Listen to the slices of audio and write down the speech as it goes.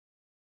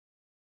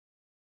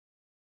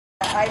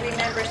I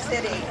remember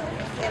sitting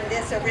in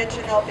this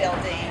original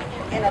building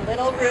in a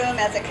little room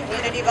as a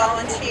community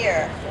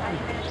volunteer,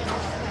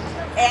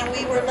 and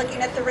we were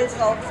looking at the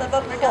results of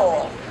a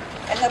poll.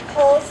 And the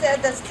poll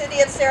said the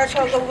city of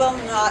Saratoga will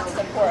not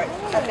support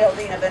a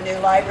building of a new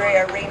library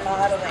or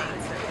remodeling.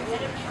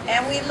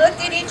 And we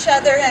looked at each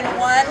other, and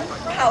one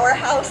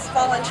powerhouse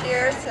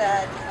volunteer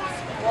said,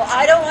 well,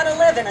 I don't want to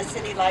live in a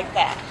city like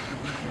that.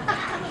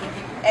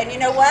 And you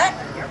know what?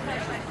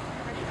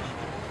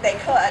 They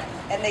could,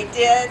 and they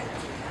did.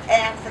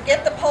 And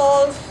forget the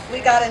polls, we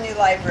got a new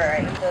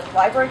library. The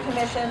library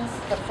commissions,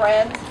 the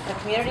friends, the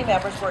community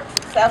members worked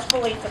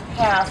successfully to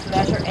pass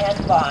Measure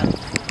N bond.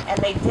 And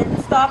they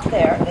didn't stop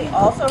there. They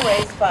also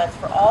raised funds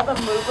for all the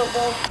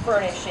movable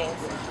furnishings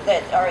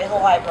that are in the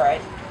library.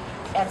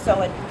 And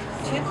so in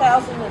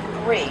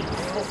 2003,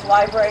 this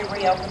library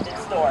reopened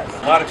its doors.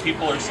 A lot of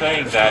people are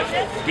saying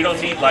that we don't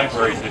need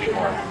libraries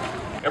anymore.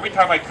 Every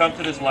time I come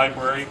to this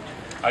library,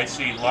 I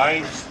see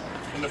lines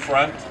in the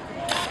front.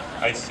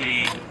 I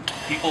see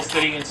people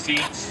sitting in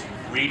seats,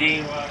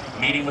 reading,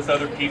 meeting with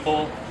other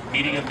people,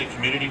 meeting in the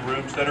community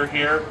rooms that are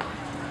here,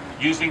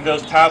 using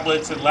those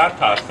tablets and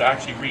laptops to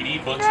actually read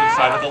e-books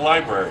inside of the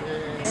library.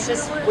 It's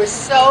just, we're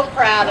so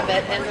proud of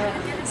it, and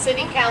the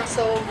City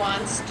Council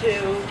wants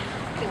to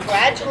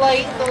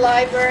congratulate the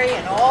library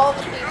and all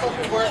the people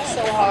who worked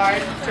so hard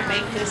to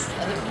make this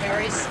a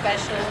very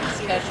special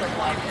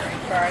library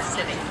for our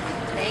city.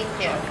 Thank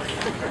you.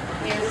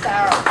 Here's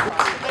our